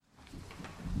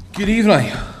Good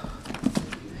evening.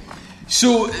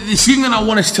 So this evening I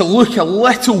want us to look a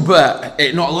little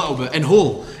bit, not a little bit, in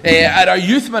whole, at our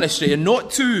youth ministry, and not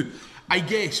to, I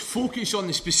guess, focus on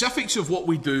the specifics of what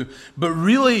we do, but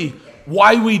really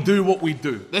why we do what we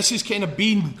do. This has kind of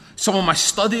been some of my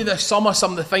study this summer,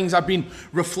 some of the things I've been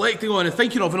reflecting on and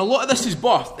thinking of, and a lot of this is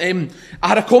birthed. I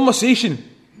had a conversation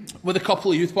with a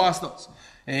couple of youth pastors,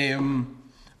 and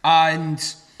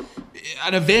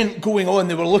an event going on.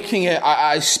 They were looking at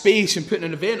a space and putting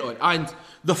an event on, and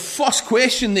the first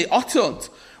question they uttered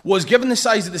was, given the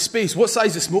size of the space, what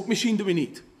size of smoke machine do we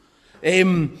need?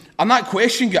 And that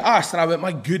question got asked, and I went,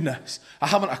 my goodness, I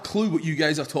haven't a clue what you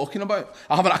guys are talking about.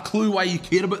 I haven't a clue why you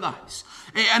care about this.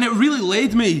 And it really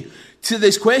led me to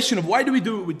this question of, why do we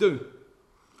do what we do?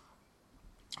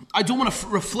 I don't want to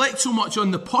reflect so much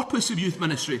on the purpose of youth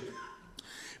ministry,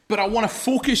 but I want to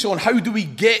focus on how do we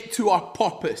get to our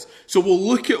purpose. So we'll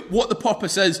look at what the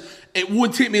purpose is. It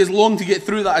won't take me as long to get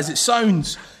through that as it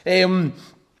sounds.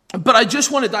 But I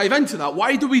just want to dive into that.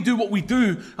 Why do we do what we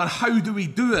do, and how do we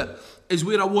do it, is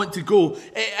where I want to go.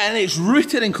 And it's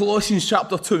rooted in Colossians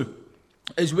chapter 2,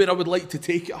 is where I would like to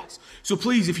take us. So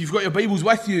please, if you've got your Bibles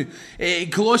with you,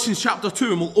 Colossians chapter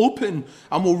 2, and we'll open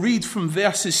and we'll read from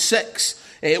verses 6.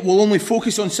 We'll only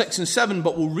focus on 6 and 7,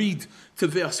 but we'll read to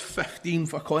verse 15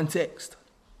 for context.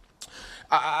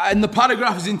 And the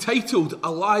paragraph is entitled,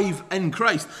 Alive in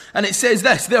Christ. And it says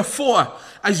this: Therefore,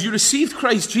 as you received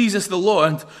Christ Jesus the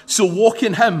Lord, so walk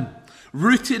in him,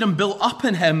 rooted and built up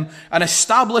in him, and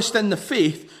established in the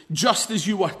faith, just as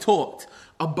you were taught,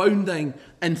 abounding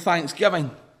in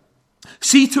thanksgiving.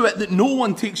 See to it that no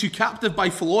one takes you captive by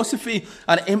philosophy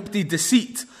and empty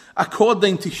deceit,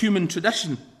 according to human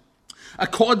tradition,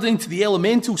 according to the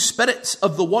elemental spirits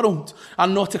of the world,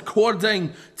 and not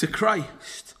according to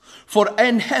Christ. For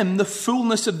in him the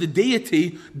fullness of the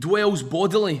deity dwells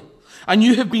bodily, and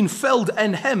you have been filled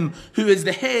in him who is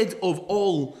the head of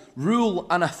all rule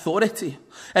and authority.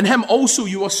 In him also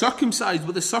you are circumcised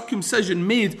with a circumcision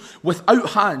made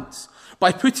without hands,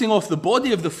 by putting off the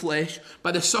body of the flesh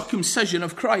by the circumcision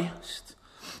of Christ,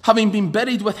 having been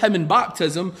buried with him in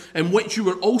baptism, in which you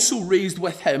were also raised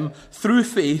with him through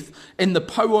faith in the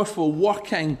powerful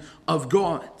working of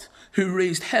God, who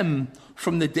raised him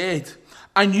from the dead.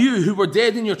 And you, who were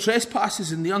dead in your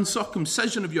trespasses and the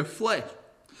uncircumcision of your flesh,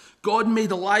 God made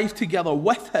alive together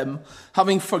with him,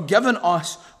 having forgiven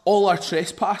us all our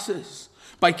trespasses,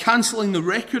 by cancelling the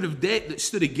record of debt that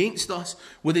stood against us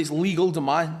with its legal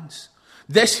demands.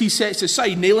 This he sets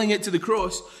aside, nailing it to the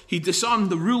cross. He disarmed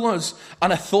the rulers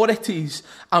and authorities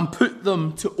and put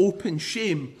them to open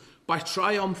shame by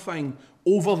triumphing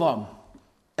over them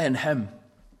in him.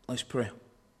 Let's pray.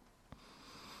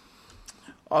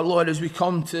 Our Lord, as we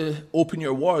come to open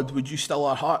your word, would you still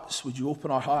our hearts? Would you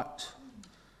open our hearts?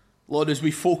 Lord, as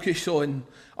we focus on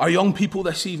our young people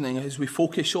this evening, as we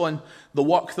focus on the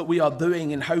work that we are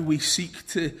doing and how we seek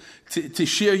to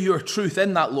share your truth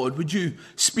in that, Lord, would you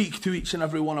speak to each and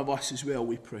every one of us as well,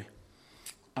 we pray.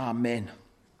 Amen.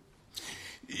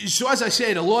 So as I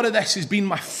said, a lot of this has been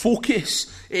my focus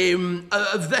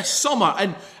of this summer,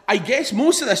 and I guess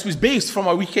most of this was based from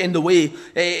a weekend away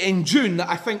in June that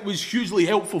I think was hugely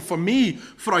helpful for me,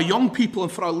 for our young people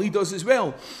and for our leaders as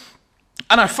well.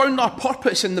 And I found our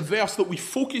purpose in the verse that we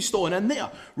focused on in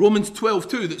there, Romans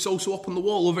 12:2, that's also up on the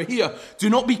wall over here. Do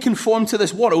not be conformed to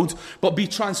this world, but be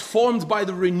transformed by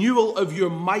the renewal of your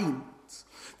mind,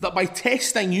 that by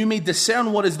testing you may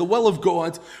discern what is the will of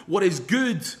God, what is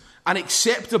good and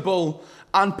acceptable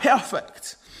and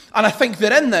perfect. And I think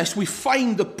that in this we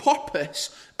find the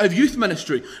purpose of youth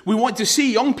ministry. We want to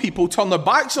see young people turn their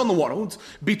backs on the world,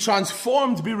 be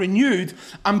transformed, be renewed,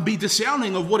 and be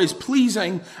discerning of what is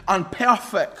pleasing and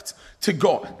perfect to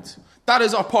God. That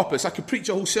is our purpose. I could preach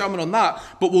a whole sermon on that,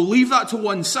 but we'll leave that to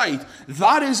one side.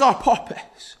 That is our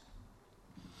purpose.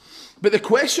 But the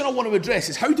question I want to address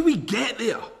is, how do we get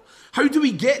there? How do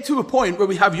we get to a point where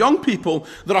we have young people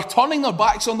that are turning their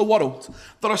backs on the world,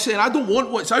 that are saying, I don't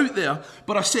want what's out there,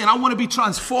 but are saying, I want to be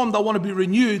transformed, I want to be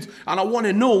renewed, and I want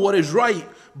to know what is right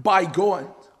by God?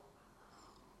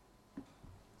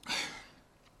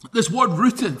 This word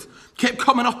rooted kept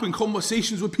coming up in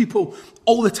conversations with people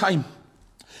all the time.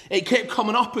 It kept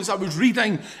coming up as I was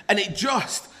reading, and it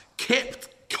just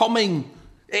kept coming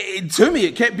to me.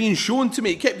 It kept being shown to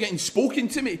me. It kept getting spoken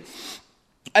to me.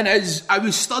 And as I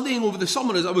was studying over the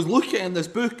summer, as I was looking in this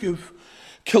book of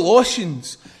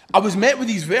Colossians, I was met with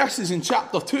these verses in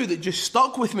chapter 2 that just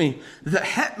stuck with me, that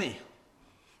hit me.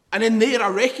 And in there I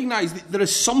recognised that there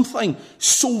is something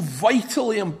so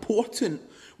vitally important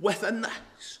within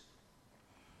this.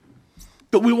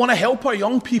 That we want to help our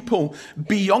young people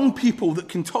be young people that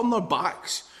can turn their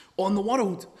backs on the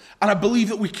world. And I believe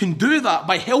that we can do that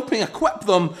by helping equip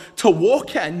them to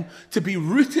walk in, to be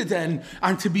rooted in,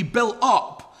 and to be built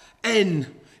up in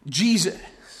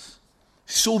Jesus,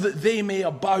 so that they may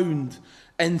abound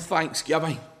in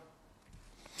thanksgiving.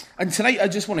 And tonight I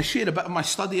just want to share a bit of my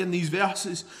study in these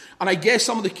verses, and I guess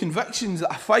some of the convictions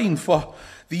that I find for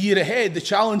the year ahead, the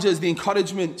challenges, the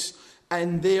encouragements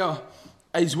in there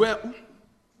as well.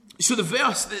 So the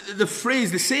verse, the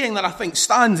phrase, the saying that I think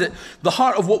stands at the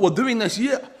heart of what we're doing this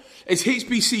year is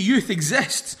HBC Youth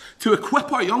exists to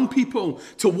equip our young people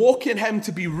to walk in Him,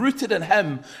 to be rooted in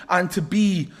Him, and to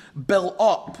be built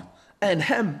up in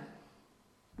Him.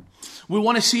 We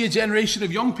want to see a generation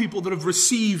of young people that have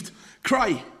received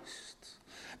Christ,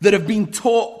 that have been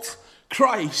taught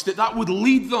Christ, that would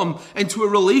lead them into a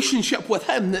relationship with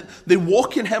Him, that they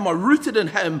walk in Him, are rooted in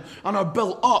Him, and are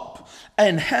built up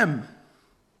in Him.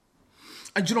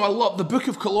 And I love the book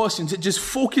of Colossians. It just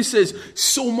focuses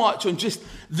so much on just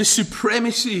the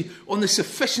supremacy, on the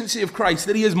sufficiency of Christ,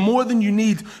 that He is more than you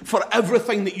need for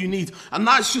everything that you need. And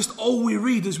that's just all we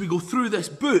read as we go through this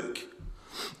book.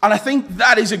 And I think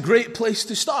that is a great place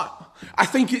to start. I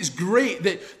think it's great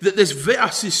that this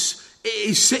verse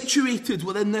is situated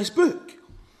within this book,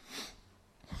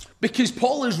 because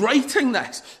Paul is writing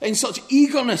this in such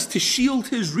eagerness to shield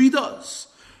his readers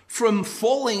from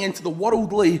falling into the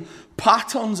worldly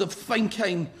patterns of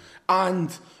thinking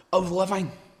and of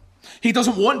living. He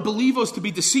doesn't want believers to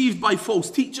be deceived by false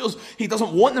teachers. He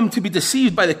doesn't want them to be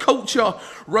deceived by the culture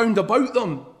round about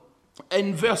them.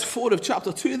 In verse 4 of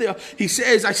chapter 2 there, he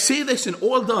says, I say this in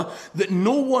order that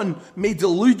no one may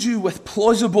delude you with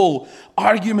plausible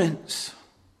arguments.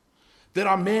 There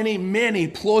are many, many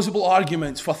plausible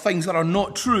arguments for things that are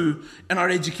not true in our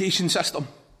education system.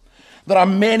 There are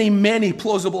many, many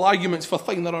plausible arguments for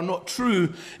things that are not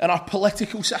true in our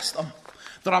political system.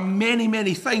 There are many,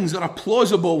 many things that are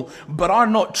plausible but are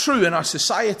not true in our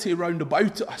society round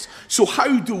about us. So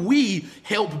how do we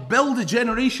help build a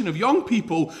generation of young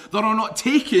people that are not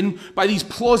taken by these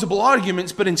plausible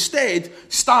arguments but instead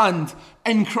stand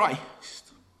in Christ?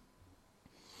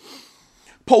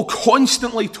 Paul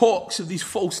constantly talks of these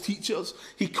false teachers.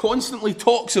 He constantly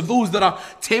talks of those that are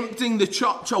tempting the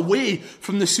church away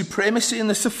from the supremacy and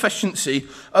the sufficiency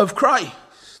of Christ.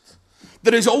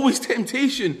 There is always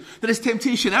temptation. There is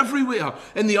temptation everywhere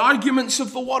in the arguments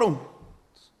of the world,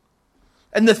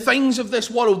 in the things of this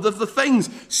world, of the things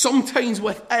sometimes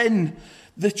within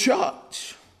the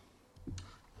church.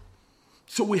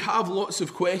 So we have lots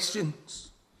of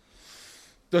questions.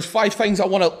 There's 5 things I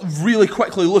want to really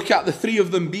quickly look at, the 3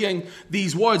 of them being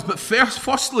these words. But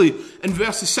firstly, in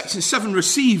verses 6 and 7,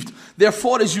 received,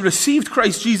 therefore as you received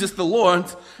Christ Jesus the Lord.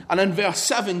 And in verse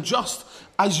 7, just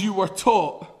as you were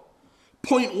taught.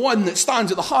 Point 1 that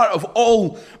stands at the heart of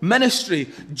all ministry.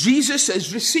 Jesus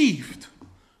is received.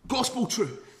 Gospel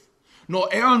truth.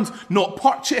 Not earned, not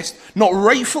purchased, not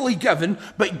rightfully given,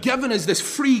 but given as this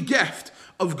free gift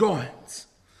of God.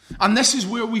 And this is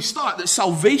where we start, that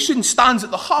salvation stands at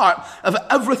the heart of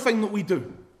everything that we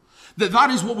do. That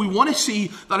is what we want to see,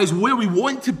 that is where we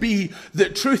want to be,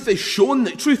 that truth is shown,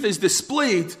 that truth is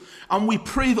displayed, and we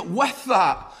pray that with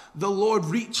that, the Lord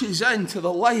reaches into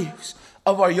the lives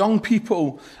of our young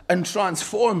people and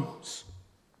transforms.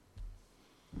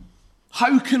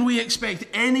 How can we expect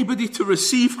anybody to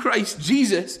receive Christ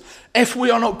Jesus if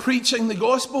we are not preaching the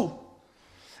gospel?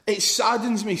 It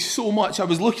saddens me so much. I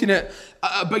was looking at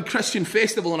a big Christian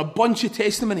festival and a bunch of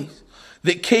testimonies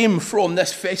that came from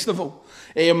this festival.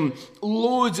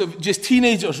 Loads of just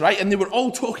teenagers, right? And they were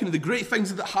all talking of the great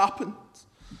things that happened.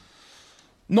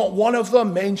 Not one of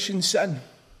them mentioned sin.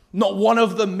 Not one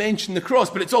of them mentioned the cross.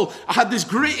 But it's all, I had this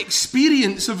great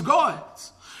experience of God.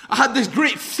 I had this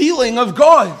great feeling of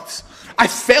God. I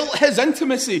felt His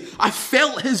intimacy. I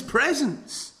felt His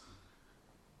presence.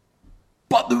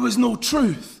 But there was no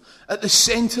truth at the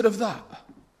center of that.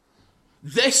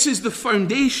 This is the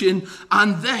foundation,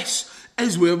 and this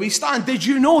is where we stand. Did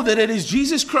you know that it is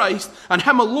Jesus Christ and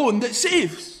Him alone that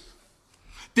saves?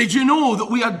 Did you know that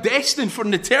we are destined for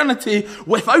an eternity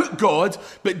without God?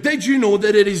 But did you know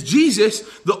that it is Jesus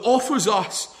that offers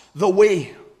us the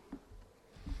way?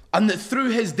 And that through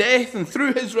His death and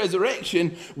through His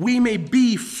resurrection, we may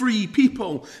be free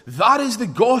people. That is the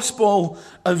gospel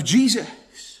of Jesus.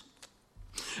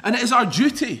 And it is our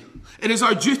duty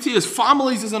as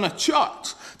families, as in a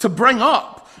church, to bring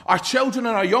up our children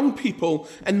and our young people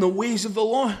in the ways of the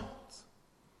Lord.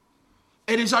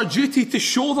 It is our duty to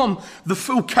show them the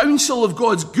full counsel of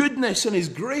God's goodness and His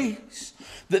grace,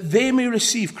 that they may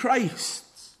receive Christ.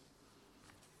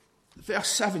 Verse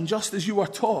 7, just as you were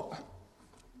taught.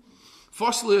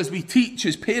 Firstly, as we teach,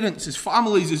 as parents, as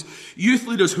families, as youth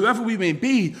leaders, whoever we may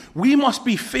be, we must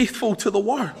be faithful to the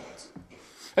Word.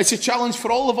 It's a challenge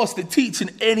for all of us that teach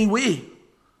in any way,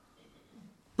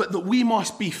 but that we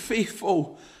must be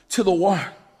faithful to the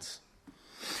Word.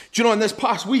 Do you know, in this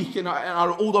past week, in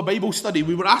our older Bible study,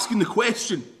 we were asking the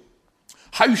question,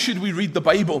 how should we read the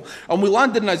Bible? And we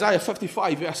landed in Isaiah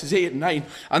 55, verses 8 and 9.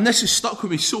 And this has stuck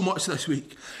with me so much this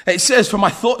week. It says, "For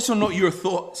my thoughts are not your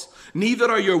thoughts, neither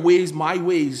are your ways my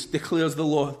ways, declares the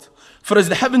Lord. For as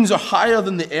the heavens are higher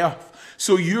than the earth,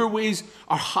 so your ways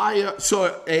are higher.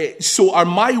 So are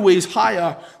my ways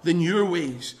higher than your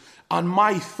ways, and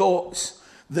my thoughts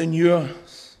than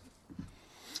yours."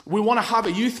 We want to have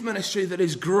a youth ministry that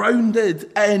is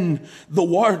grounded in the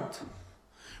Word.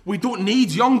 We don't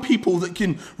need young people that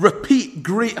can repeat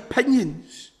great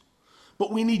opinions,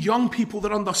 but we need young people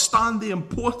that understand the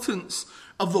importance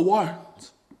of the Word.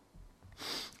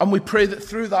 And we pray that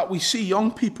through that we see young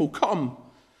people come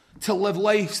to live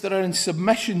lives that are in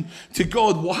submission to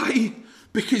God. Why?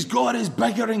 Because God is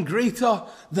bigger and greater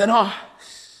than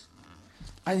us.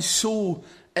 And so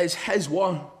is His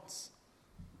Word.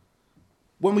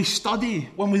 When we study,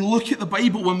 when we look at the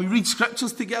Bible, when we read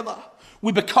scriptures together,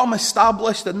 we become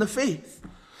established in the faith.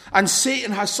 And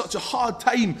Satan has such a hard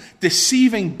time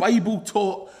deceiving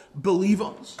Bible-taught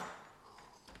believers.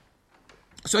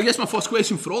 So I guess my first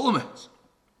question for all of us,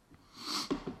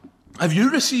 have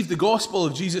you received the gospel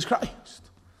of Jesus Christ?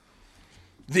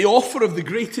 The offer of the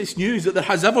greatest news that there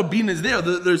has ever been is there,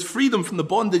 that there is freedom from the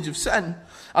bondage of sin,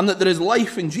 and that there is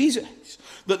life in Jesus.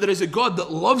 That there is a God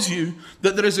that loves you,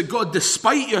 that there is a God,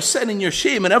 despite your sin and your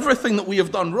shame and everything that we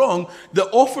have done wrong,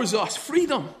 that offers us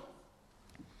freedom.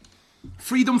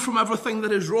 Freedom from everything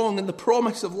that is wrong and the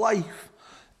promise of life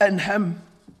in Him.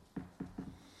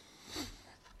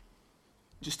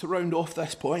 Just to round off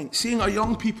this point, seeing our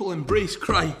young people embrace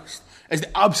Christ is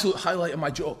the absolute highlight of my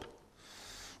job.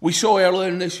 We saw earlier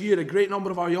in this year a great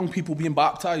number of our young people being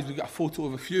baptised. We got a photo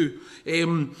of a few.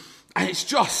 And it's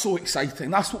just so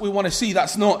exciting. That's what we want to see.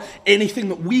 That's not anything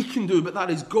that we can do, but that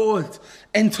is God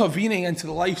intervening into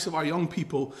the lives of our young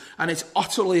people. And it's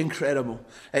utterly incredible.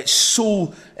 It's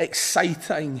so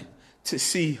exciting to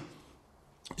see.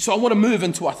 So I want to move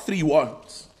into our 3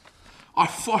 words. Our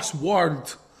first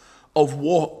word of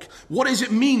walk. What does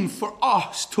it mean for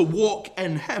us to walk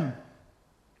in Him?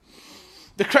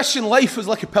 The Christian life is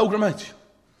like a pilgrimage.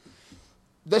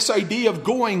 This idea of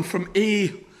going from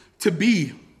A to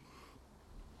B.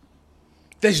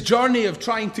 This journey of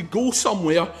trying to go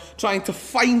somewhere, trying to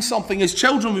find something. As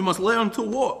children, we must learn to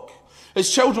walk.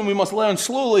 As children, we must learn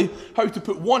slowly how to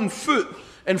put one foot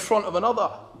in front of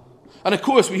another. And of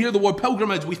course, we hear the word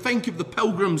pilgrimage, we think of the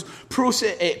pilgrim's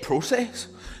process?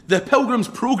 The pilgrim's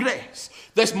progress.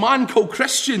 This man called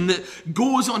Christian that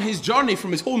goes on his journey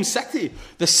from his home city,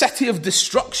 the city of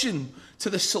destruction, to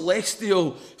the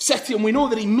celestial city. And we know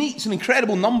that he meets an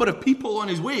incredible number of people on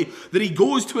his way, that he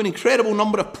goes to an incredible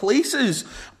number of places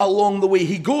along the way.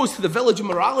 He goes to the village of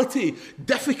morality,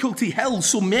 difficulty hill,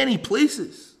 so many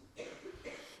places.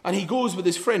 And he goes with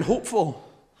his friend Hopeful,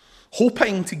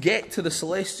 hoping to get to the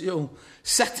celestial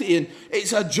city. And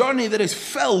it's a journey that is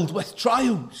filled with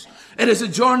trials. It is a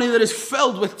journey that is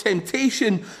filled with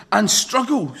temptation and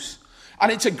struggles.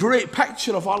 And it's a great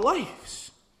picture of our lives.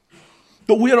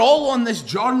 That we're all on this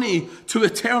journey to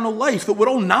eternal life. That we're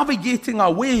all navigating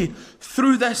our way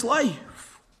through this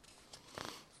life.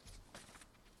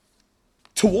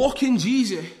 To walk in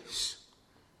Jesus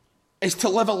is to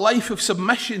live a life of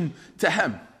submission to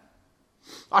Him.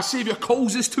 Our Saviour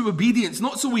calls us to obedience,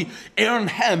 not so we earn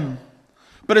Him,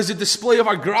 but as a display of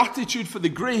our gratitude for the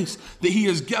grace that He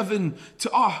has given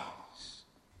to us.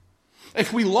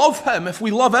 If we love Him, if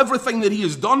we love everything that He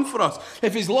has done for us,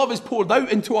 if His love is poured out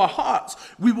into our hearts,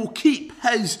 we will keep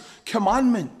His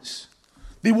commandments.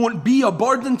 They won't be a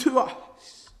burden to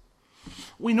us.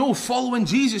 We know following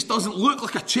Jesus doesn't look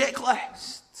like a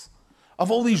checklist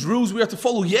of all these rules we have to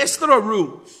follow. Yes, there are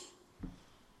rules.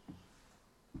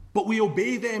 But we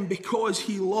obey them because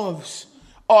He loves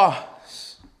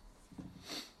us.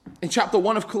 In chapter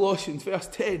 1 of Colossians, verse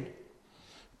 10,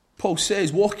 Paul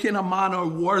says, walk in a manner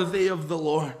worthy of the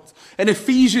Lord. In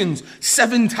Ephesians,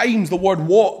 7 times the word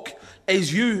walk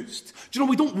is used. Do you know,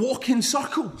 we don't walk in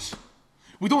circles.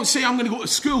 We don't say, I'm going to go to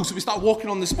school, so we start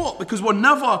walking on the spot, because we're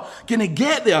never going to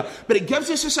get there. But it gives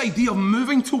us this idea of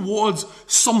moving towards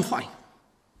something.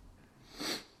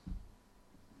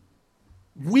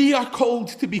 We are called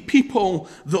to be people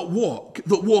that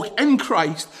walk in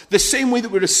Christ the same way that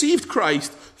we received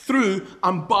Christ through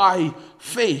and by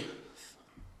faith.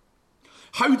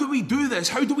 How do we do this?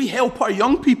 How do we help our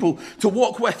young people to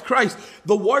walk with Christ?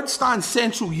 The word stands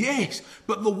central, yes,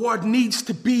 but the word needs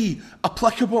to be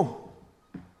applicable.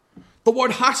 The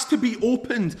word has to be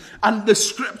opened, and the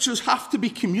scriptures have to be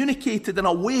communicated in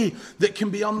a way that can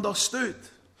be understood.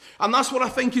 And that's what I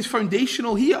think is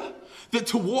foundational here. That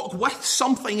to walk with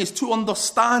something is to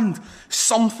understand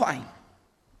something.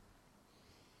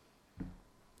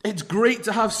 It's great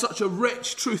to have such a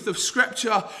rich truth of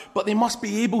Scripture, but they must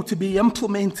be able to be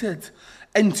implemented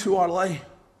into our lives.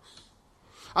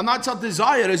 And that's our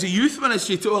desire as a youth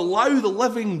ministry, to allow the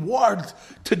living Word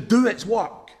to do its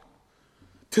work.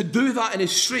 To do that in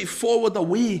as straightforward a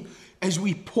way as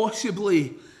we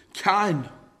possibly can.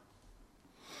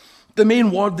 The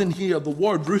main word in here, the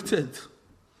word rooted,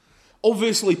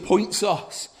 obviously points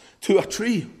us to a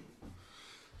tree.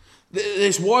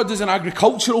 This word is an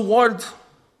agricultural word.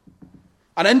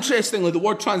 And interestingly, the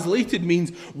word translated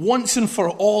means once and for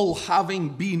all having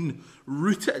been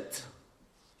rooted.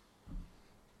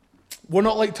 We're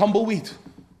not like tumbleweed.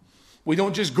 We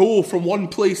don't just go from one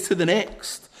place to the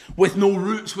next with no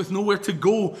roots, with nowhere to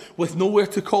go, with nowhere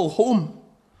to call home.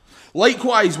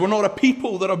 Likewise, we're not a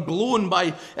people that are blown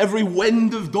by every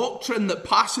wind of doctrine that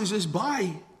passes us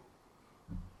by.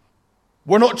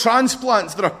 We're not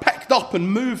transplants that are picked up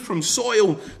and moved from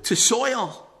soil to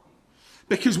soil.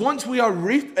 Because once we are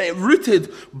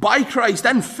rooted by Christ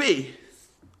in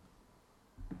faith,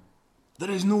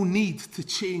 there is no need to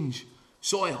change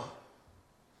soil.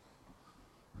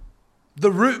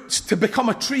 The roots to become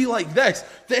a tree like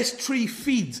this tree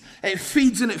feeds. It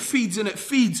feeds and it feeds and it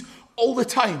feeds all the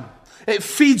time. It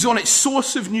feeds on its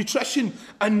source of nutrition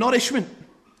and nourishment.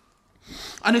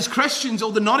 And as Christians,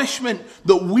 all the nourishment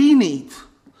that we need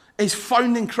is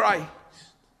found in Christ.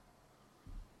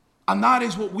 And that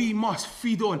is what we must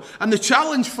feed on. And the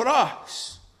challenge for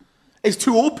us is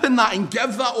to open that and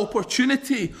give that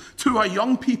opportunity to our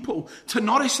young people to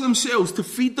nourish themselves, to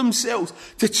feed themselves,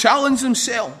 to challenge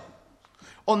themselves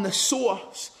on the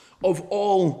source of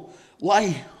all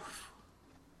life.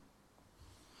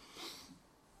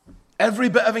 Every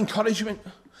bit of encouragement,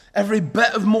 every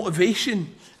bit of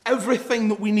motivation, everything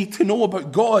that we need to know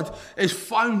about God is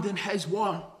found in His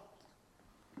Word.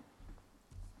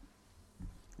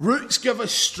 Roots give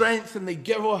us strength and they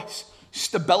give us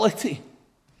stability.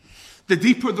 The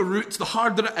deeper the roots, the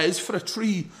harder it is for a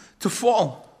tree to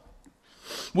fall.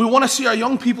 We want to see our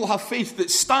young people have faith that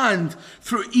stand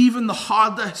through even the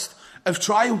hardest of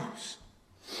trials.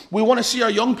 We want to see our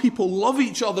young people love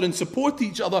each other and support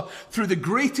each other through the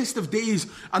greatest of days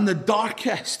and the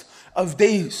darkest of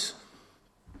days.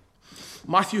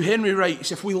 Matthew Henry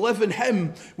writes, if we live in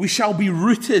Him, we shall be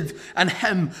rooted in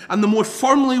Him. And the more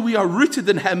firmly we are rooted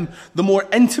in Him, the more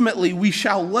intimately we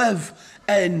shall live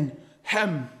in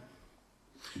Him.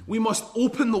 We must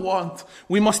open the Word,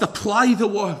 we must apply the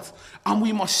Word, and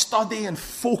we must study and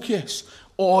focus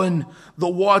on the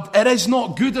Word. It is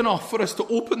not good enough for us to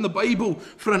open the Bible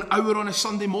for an hour on a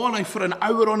Sunday morning, for an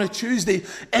hour on a Tuesday.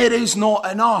 It is not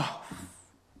enough.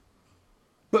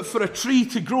 But for a tree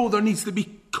to grow, there needs to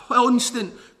be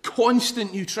constant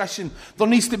nutrition. There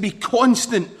needs to be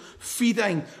constant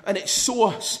feeding and its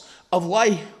source of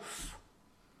life.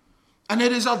 And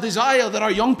it is our desire that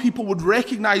our young people would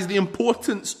recognize the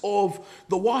importance of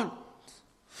the Word.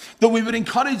 That we would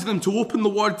encourage them to open the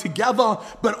Word together,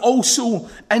 but also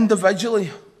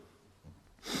individually.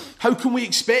 How can we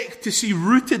expect to see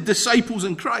rooted disciples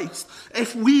in Christ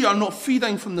if we are not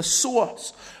feeding from the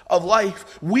source of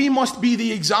life? We must be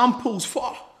the examples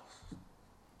first.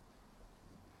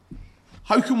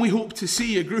 How can we hope to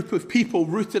see a group of people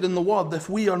rooted in the Word if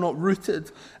we are not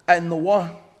rooted in the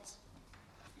Word?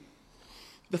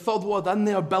 The third word in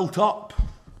there, built up.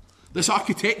 This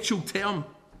architectural term.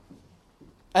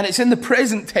 And it's in the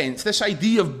present tense, this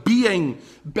idea of being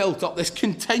built up, this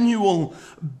continual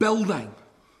building.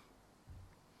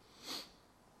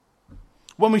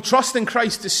 When we trust in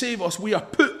Christ to save us, we are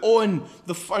put on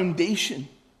the foundation.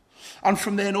 And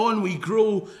from then on, we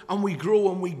grow and we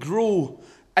grow and we grow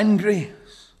in grace.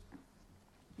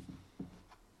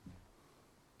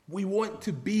 We want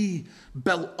to be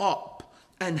built up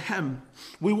in Him.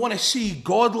 We want to see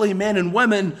godly men and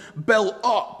women built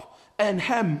up in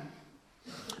Him.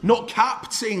 Not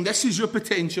capped, saying this is your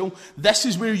potential, this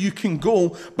is where you can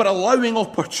go, but allowing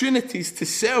opportunities to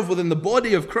serve within the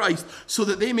body of Christ so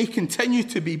that they may continue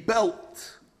to be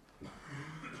built. Do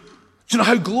you know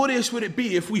how glorious would it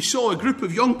be if we saw a group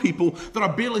of young people that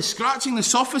are barely scratching the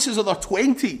surfaces of their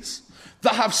 20s,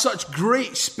 that have such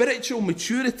great spiritual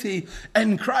maturity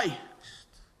in Christ,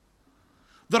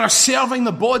 that are serving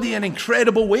the body in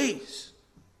incredible ways?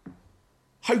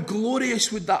 How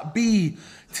glorious would that be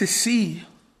to see?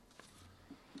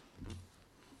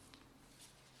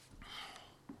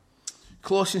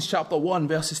 Colossians chapter 1,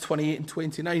 verses 28 and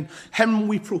 29. Him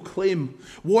we proclaim,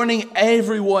 warning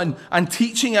everyone and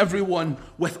teaching everyone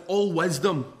with all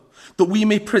wisdom, that we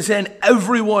may present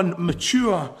everyone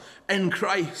mature in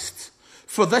Christ.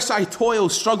 For this I toil,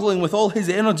 struggling with all his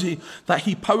energy, that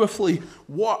he powerfully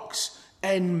works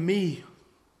in me.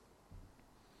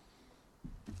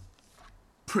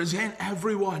 Present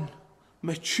everyone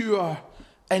mature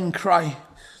in Christ.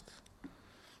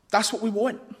 That's what we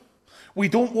want. We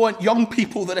don't want young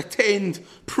people that attend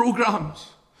programs.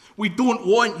 We don't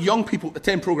want young people to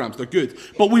attend programs. They're good.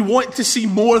 But we want to see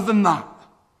more than that.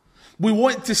 We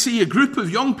want to see a group of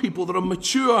young people that are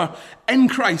mature in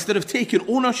Christ, that have taken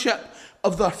ownership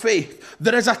of their faith.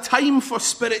 There is a time for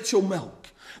spiritual milk.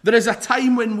 There is a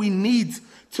time when we need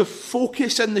to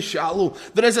focus in the shallow.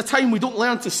 There is a time we don't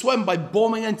learn to swim by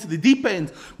bombing into the deep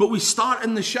end, but we start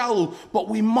in the shallow, but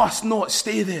we must not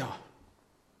stay there.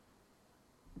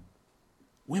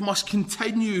 We must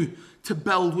continue to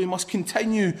build. We must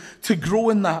continue to grow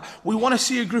in that. We want to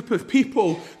see a group of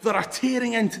people that are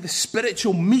tearing into the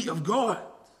spiritual meat of God.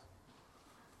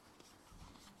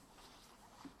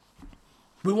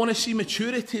 We want to see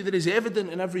maturity that is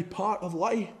evident in every part of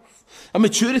life. A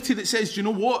maturity that says, do you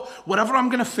know what? Whatever I'm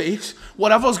going to face,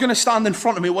 whatever's going to stand in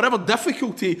front of me, whatever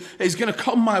difficulty is going to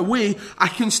come my way, I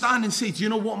can stand and say, do you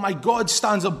know what? My God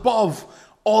stands above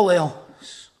all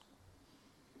else.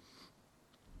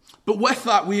 But with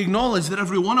that, we acknowledge that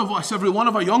every one of us, every one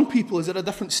of our young people is at a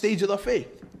different stage of their faith.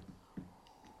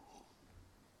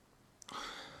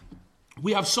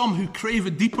 We have some who crave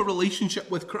a deeper relationship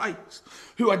with Christ,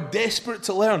 who are desperate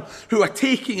to learn, who are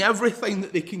taking everything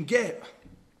that they can get.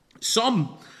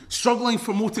 Some struggling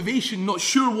for motivation, not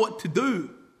sure what to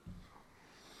do.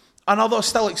 And others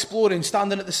still exploring,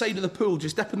 standing at the side of the pool,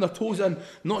 just dipping their toes in,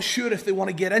 not sure if they want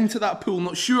to get into that pool,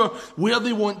 not sure where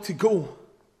they want to go.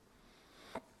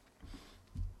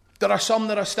 There are some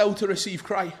that are still to receive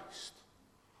Christ.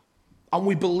 And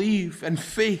we believe in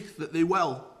faith that they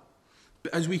will.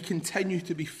 But as we continue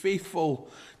to be faithful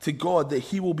to God, that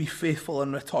he will be faithful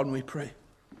in return, we pray.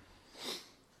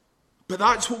 But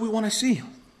that's what we want to see.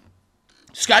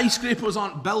 Skyscrapers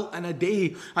aren't built in a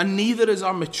day, and neither is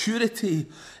our maturity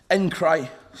in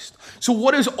Christ. So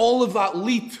what does all of that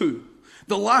lead to?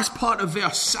 The last part of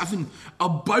verse 7,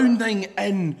 abounding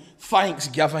in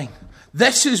thanksgiving.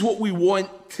 This is what we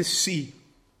want to see.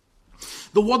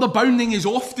 The word abounding is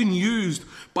often used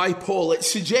by Paul. It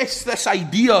suggests this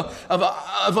idea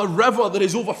of a river that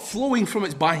is overflowing from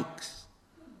its banks.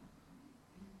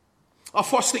 Our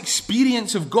first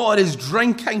experience of God is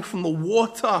drinking from the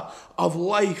water of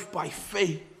life by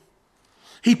faith.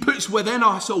 He puts within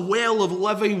us a well of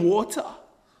living water.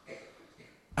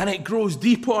 And it grows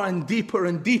deeper and deeper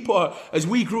and deeper as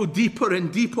we grow deeper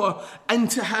and deeper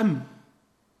into him.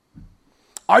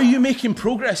 Are you making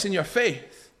progress in your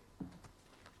faith?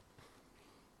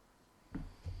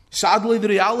 Sadly, the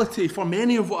reality for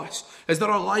many of us is that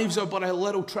our lives are but a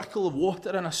little trickle of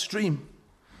water in a stream,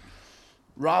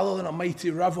 rather than a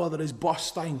mighty river that is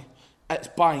bursting its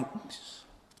banks.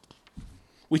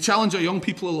 We challenge our young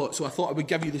people a lot, so I thought I would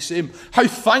give you the same. How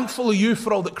thankful are you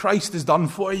for all that Christ has done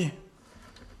for you?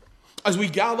 As we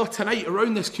gather tonight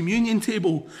around this communion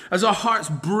table, as our hearts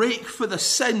break for the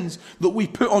sins that we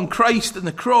put on Christ and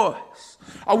the cross,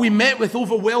 are we met with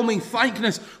overwhelming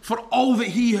thankfulness for all that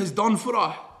he has done for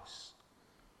us?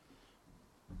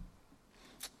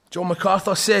 John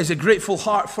MacArthur says, a grateful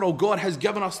heart for all God has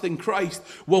given us in Christ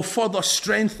will further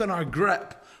strengthen our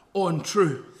grip on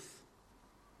truth.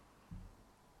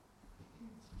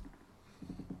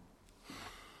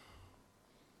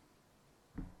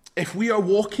 If we are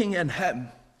walking in him,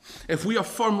 if we are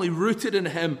firmly rooted in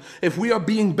him, if we are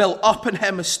being built up in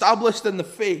him, established in the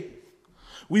faith,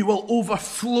 we will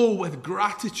overflow with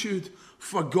gratitude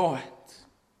for God.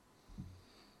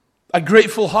 A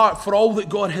grateful heart for all that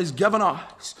God has given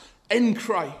us in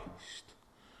Christ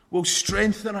will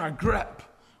strengthen our grip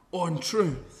on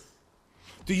truth.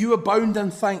 Do you abound in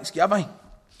thanksgiving?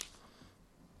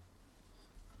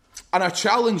 And our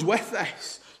challenge with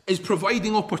this is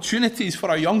providing opportunities for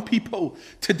our young people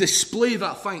to display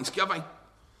that thanksgiving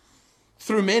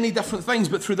through many different things,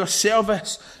 but through their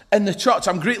service in the church.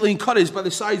 I'm greatly encouraged by the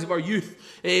size of our youth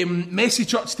Messy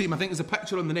church team. I think there's a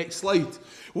picture on the next slide.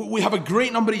 We have a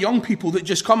great number of young people that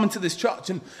just come into this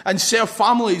church and serve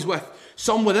families, with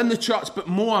some within the church, but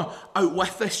more out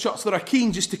with this church that are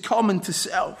keen just to come and to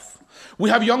serve. We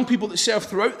have young people that serve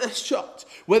throughout this church,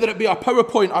 whether it be our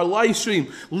PowerPoint, our live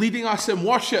stream, leading us in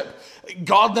worship,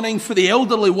 gardening for the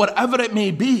elderly, whatever it may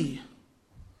be.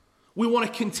 We want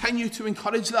to continue to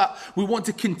encourage that. We want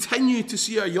to continue to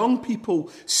see our young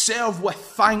people serve with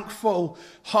thankful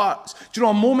hearts. Do you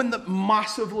know, a moment that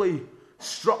massively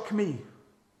struck me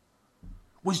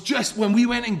was just when we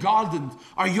went and gardened,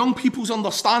 our young people's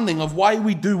understanding of why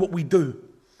we do what we do.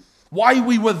 Why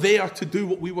we were there to do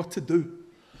what we were to do.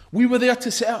 We were there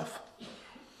to serve.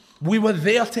 We were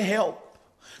there to help.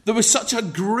 There was such a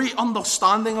great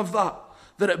understanding of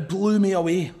that it blew me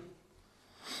away.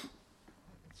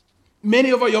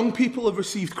 Many of our young people have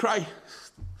received Christ.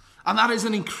 And that is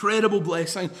an incredible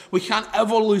blessing. We can't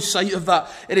ever lose sight of that.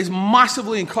 It is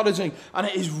massively encouraging and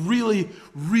it is really,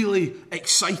 really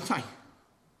exciting.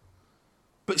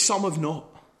 But some have not.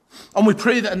 And we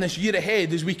pray that in this year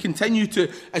ahead, as we continue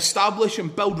to establish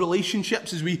and build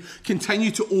relationships, as we continue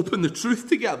to open the truth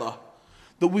together,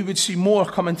 that we would see more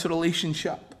come into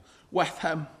relationship with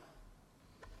him.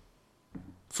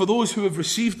 For those who have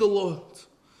received the Lord,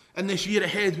 in this year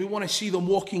ahead, we want to see them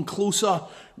walking closer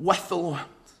with the Lord.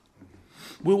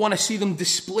 We want to see them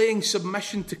displaying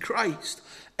submission to Christ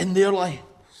in their lives.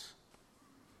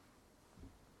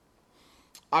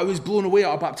 I was blown away at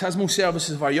our baptismal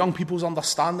services of our young people's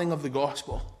understanding of the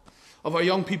gospel, of our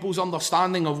young people's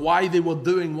understanding of why they were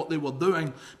doing what they were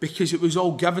doing, because it was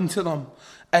all given to them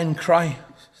in Christ.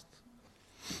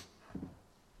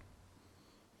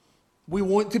 We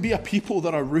want to be a people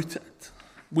that are rooted.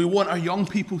 We want our young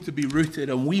people to be rooted,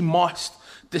 and we must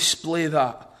display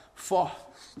that first.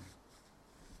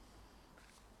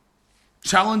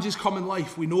 Challenges come in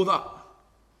life, we know that.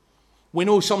 We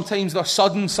know sometimes they're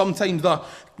sudden, sometimes they're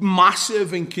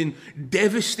massive and can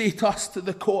devastate us to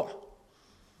the core.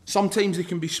 Sometimes they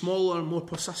can be smaller and more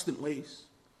persistent ways.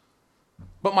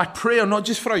 But my prayer, not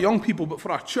just for our young people, but for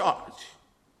our church,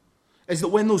 is that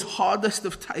when those hardest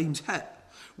of times hit,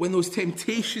 when those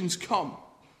temptations come,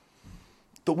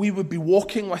 that we would be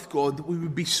walking with God, that we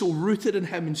would be so rooted in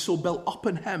him and so built up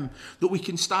in him that we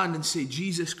can stand and say,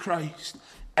 Jesus Christ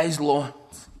is Lord.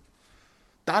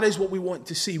 That is what we want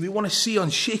to see. We want to see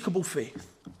unshakable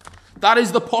faith. That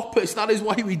is the purpose. That is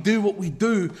why we do what we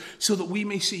do, so that we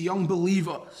may see young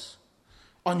believers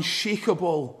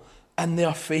unshakable in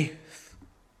their faith.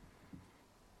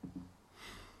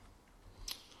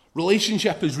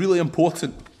 Relationship is really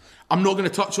important. I'm not going to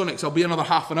touch on it because I'll be another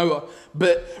half an hour,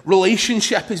 but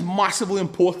relationship is massively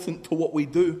important to what we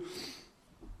do.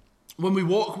 When we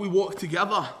walk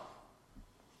together.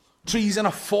 Trees in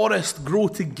a forest grow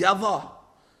together.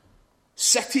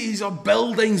 Cities or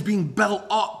buildings being built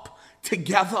up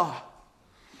together.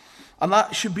 And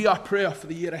that should be our prayer for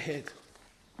the year ahead.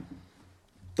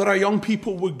 That our young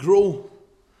people would grow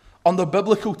under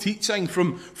biblical teaching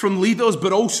from leaders,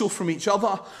 but also from each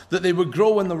other. That they would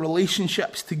grow in the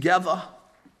relationships together.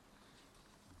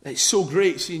 It's so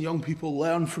great seeing young people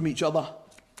learn from each other.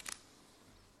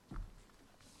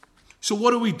 So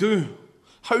what do we do?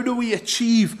 How do we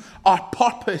achieve our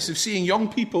purpose of seeing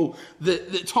young people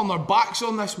that turn their backs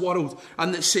on this world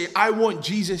and that say, I want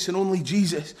Jesus and only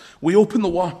Jesus? We open the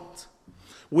Word.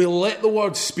 We let the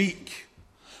Word speak.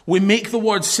 We make the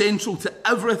Word central to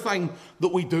everything that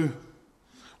we do.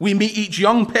 We meet each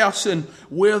young person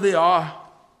where they are.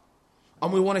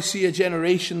 And we want to see a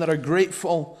generation that are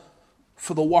grateful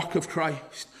for the work of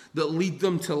Christ, that lead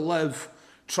them to live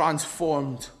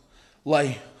transformed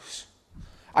lives.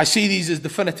 I see these as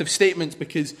definitive statements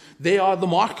because they are the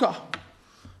marker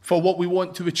for what we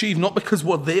want to achieve. Not because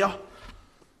we're there,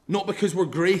 not because we're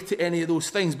great at any of those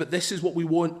things, but this is what we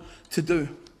want to do.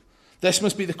 This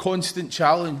must be the constant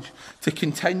challenge, to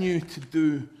continue to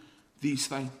do these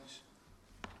things.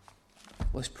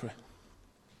 Let's pray.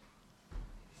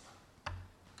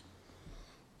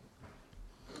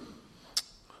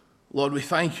 Lord, we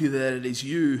thank you that it is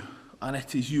you and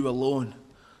it is you alone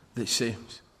that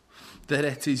saves. That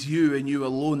it is you and you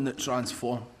alone that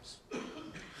transforms.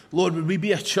 Lord, would we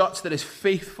be a church that is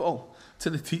faithful to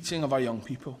the teaching of our young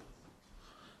people?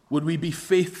 Would we be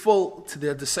faithful to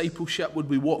their discipleship? Would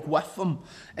we walk with them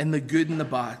in the good and the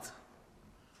bad?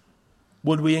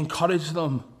 Would we encourage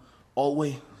them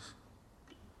always?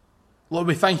 Lord,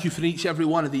 we thank you for each every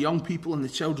one of the young people and the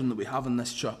children that we have in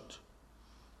this church.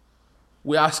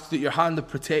 We ask that your hand of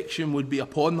protection would be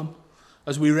upon them,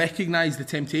 as we recognise the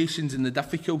temptations and the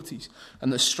difficulties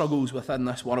and the struggles within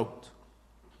this world.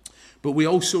 But we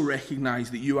also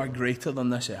recognise that you are greater than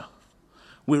this earth.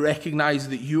 We recognise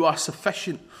that you are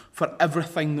sufficient for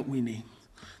everything that we need.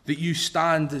 That you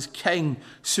stand as King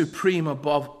supreme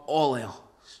above all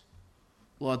else.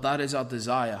 Lord, that is our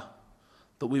desire,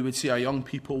 that we would see our young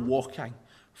people walking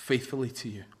faithfully to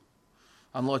you.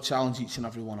 And Lord, challenge each and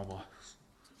every one of us.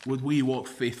 Would we walk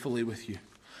faithfully with you?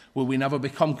 Will we never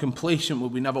become complacent? Will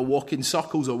we never walk in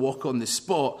circles or walk on the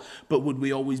spot? But would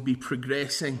we always be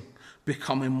progressing,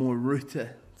 becoming more rooted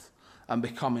and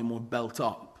becoming more built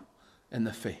up in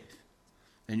the faith?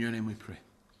 In your name we pray.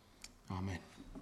 Amen.